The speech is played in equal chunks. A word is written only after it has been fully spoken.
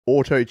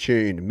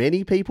AutoTune.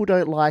 Many people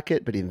don't like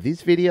it, but in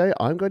this video,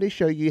 I'm going to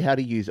show you how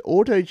to use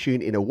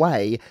AutoTune in a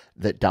way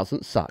that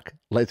doesn't suck.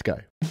 Let's go.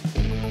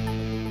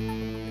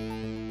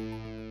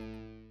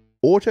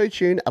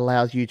 AutoTune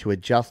allows you to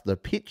adjust the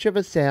pitch of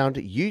a sound,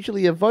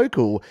 usually a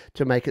vocal,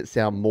 to make it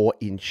sound more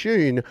in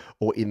tune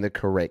or in the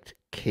correct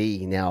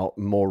key. Now,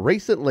 more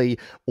recently,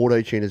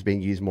 AutoTune has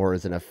been used more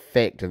as an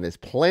effect, and there's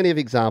plenty of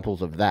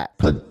examples of that.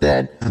 Put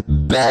that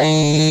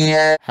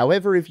bang.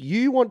 However, if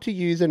you want to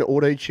use an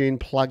AutoTune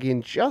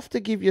plugin just to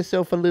give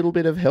yourself a little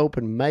bit of help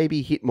and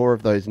maybe hit more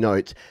of those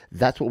notes,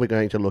 that's what we're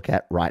going to look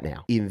at right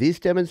now. In this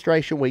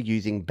demonstration, we're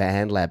using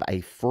BandLab, a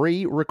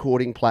free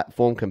recording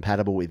platform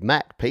compatible with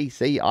Mac,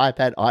 PC,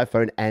 iPad,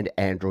 iPhone, and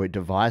Android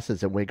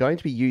devices, and we're going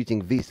to be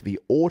using the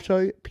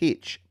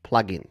AutoPitch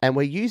plugin. And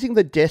we're using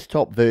the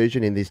desktop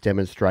version in this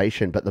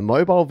demonstration, but the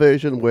mobile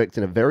version works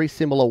in a very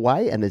similar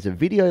way, and there's a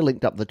video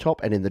linked up the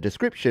top and in the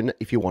description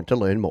if you want to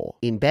learn more.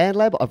 In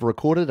BandLab, I've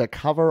recorded a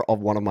cover of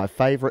one of my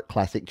favorite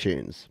classic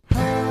tunes.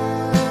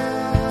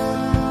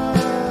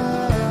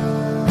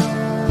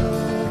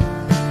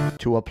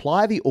 To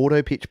apply the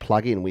AutoPitch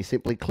plugin, we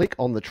simply click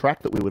on the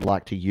track that we would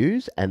like to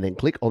use and then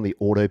click on the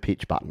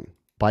AutoPitch button.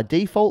 By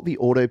default, the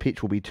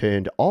AutoPitch will be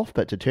turned off,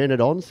 but to turn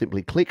it on,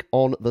 simply click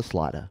on the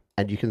slider.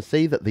 And you can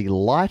see that the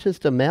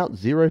lightest amount,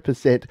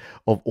 0%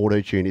 of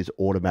AutoTune, is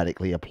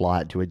automatically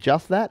applied. To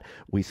adjust that,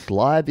 we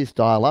slide this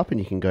dial up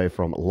and you can go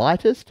from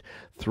lightest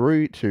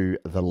through to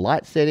the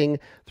light setting,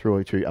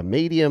 through to a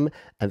medium,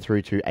 and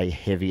through to a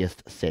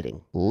heaviest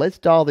setting. Let's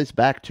dial this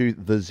back to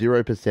the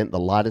 0%, the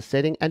lightest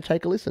setting, and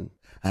take a listen.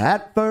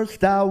 At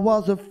first I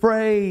was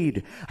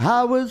afraid,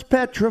 I was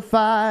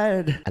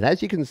petrified. And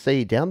as you can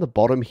see down the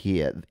bottom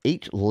here,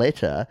 each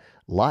letter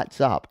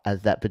lights up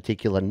as that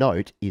particular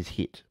note is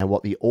hit. And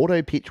what the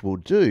AutoPitch will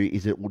do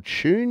is it will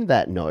tune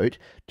that note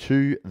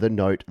to the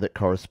note that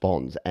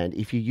corresponds. And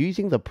if you're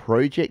using the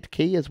project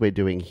key as we're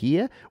doing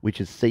here, which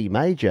is C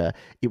major,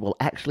 it will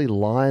actually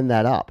line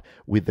that up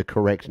with the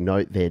correct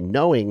note there,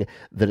 knowing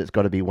that it's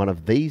got to be one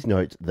of these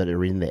notes that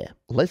are in there.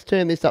 Let's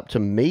turn this up to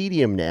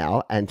medium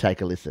now and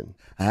take a listen.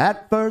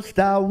 At first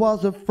I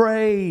was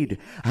afraid,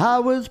 I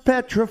was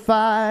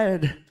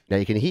petrified. Now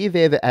you can hear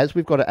there that as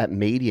we've got it at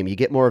medium, you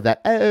get more of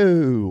that,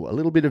 oh, a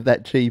little bit of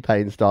that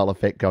T-Pain style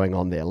effect going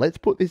on there. Let's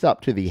put this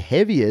up to the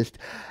heaviest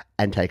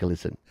and take a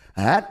listen.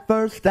 At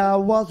first I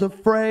was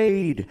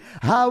afraid,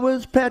 I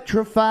was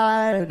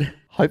petrified.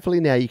 Hopefully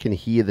now you can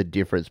hear the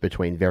difference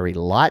between very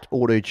light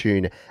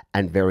AutoTune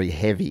and very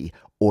heavy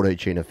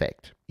AutoTune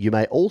effect. You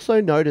may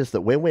also notice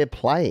that when we're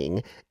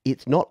playing,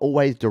 it's not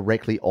always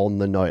directly on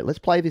the note. Let's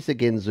play this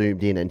again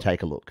zoomed in and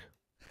take a look.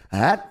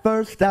 At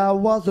first I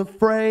was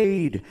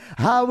afraid,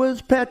 I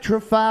was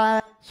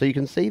petrified. So you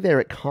can see there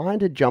it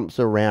kind of jumps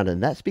around,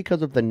 and that's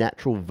because of the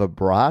natural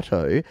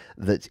vibrato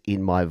that's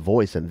in my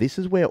voice. And this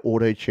is where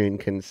AutoTune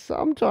can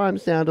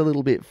sometimes sound a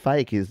little bit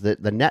fake, is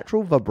that the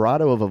natural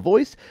vibrato of a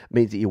voice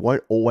means that you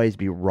won't always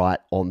be right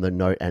on the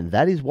note. And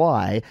that is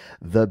why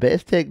the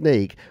best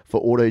technique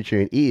for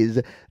AutoTune is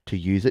to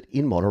use it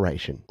in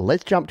moderation.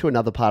 Let's jump to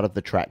another part of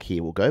the track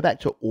here. We'll go back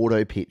to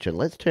AutoPitch and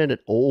let's turn it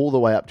all the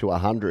way up to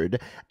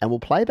 100, and we'll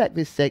play back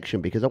this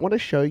section because I want to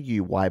show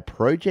you why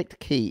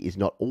project key is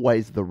not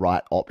always the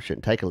right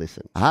option. Take a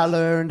listen. I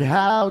learned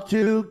how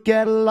to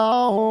get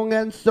along,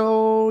 and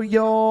so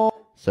you're...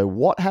 So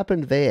what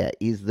happened there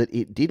is that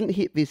it didn't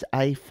hit this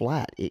A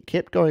flat. It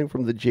kept going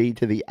from the G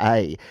to the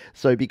A.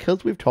 So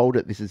because we've told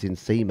it this is in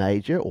C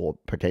major or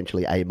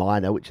potentially A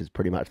minor, which is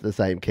pretty much the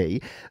same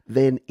key,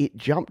 then it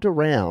jumped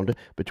around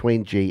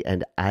between G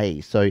and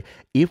A. So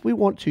if we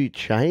want to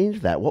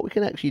change that, what we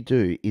can actually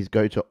do is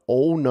go to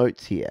all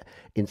notes here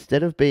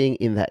instead of being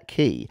in that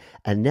key.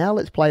 And now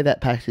let's play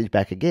that passage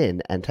back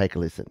again and take a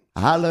listen.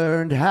 I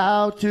learned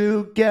how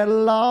to get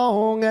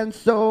along, and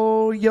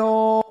so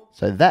you're...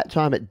 So that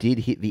time it did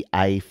hit the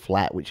A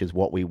flat, which is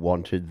what we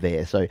wanted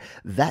there. So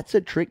that's a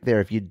trick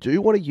there. If you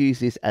do want to use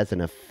this as an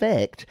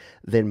effect,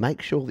 then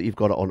make sure that you've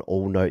got it on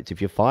all notes.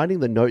 If you're finding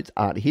the notes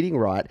aren't hitting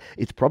right,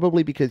 it's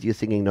probably because you're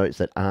singing notes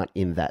that aren't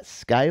in that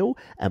scale.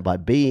 And by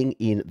being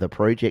in the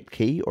project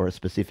key or a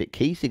specific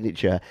key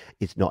signature,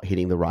 it's not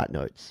hitting the right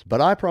notes. But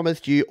I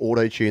promised you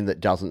AutoTune that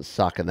doesn't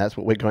suck, and that's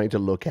what we're going to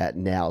look at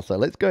now. So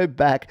let's go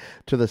back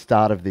to the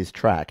start of this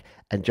track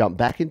and jump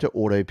back into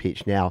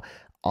AutoPitch. Now,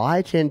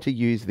 I tend to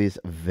use this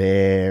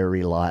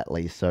very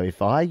lightly, so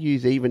if I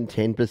use even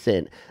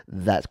 10%,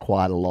 that's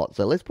quite a lot.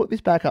 So let's put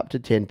this back up to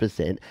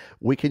 10%.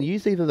 We can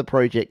use either the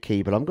project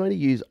key, but I'm going to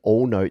use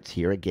all notes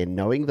here again,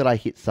 knowing that I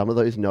hit some of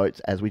those notes,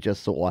 as we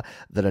just saw,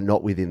 that are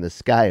not within the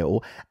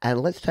scale.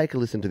 And let's take a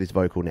listen to this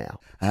vocal now.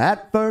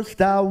 At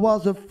first I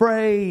was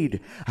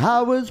afraid,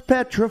 I was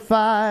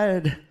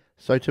petrified.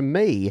 So to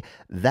me,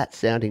 that's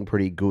sounding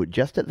pretty good.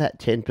 Just at that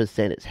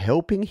 10%, it's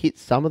helping hit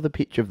some of the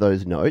pitch of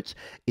those notes.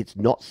 It's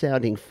not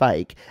sounding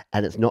fake,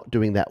 and it's not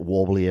doing that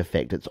wobbly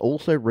effect. It's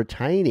also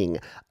retaining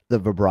the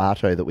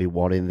vibrato that we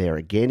want in there.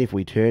 Again, if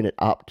we turn it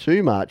up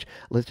too much,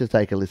 let's just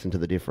take a listen to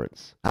the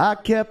difference. I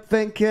kept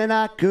thinking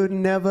I could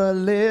never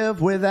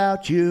live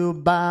without you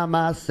by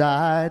my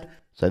side.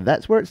 So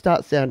that's where it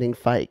starts sounding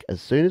fake. As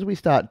soon as we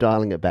start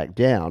dialing it back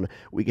down,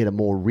 we get a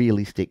more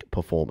realistic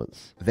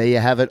performance. There you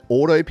have it,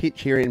 AutoPitch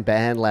here in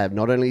BandLab.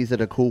 Not only is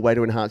it a cool way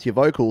to enhance your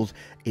vocals,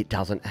 it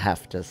doesn't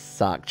have to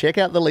suck. Check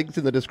out the links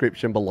in the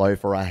description below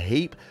for a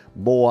heap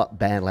more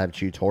BandLab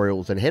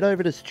tutorials, and head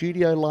over to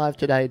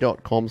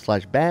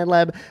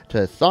studiolivetoday.com/BandLab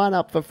to sign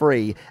up for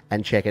free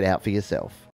and check it out for yourself.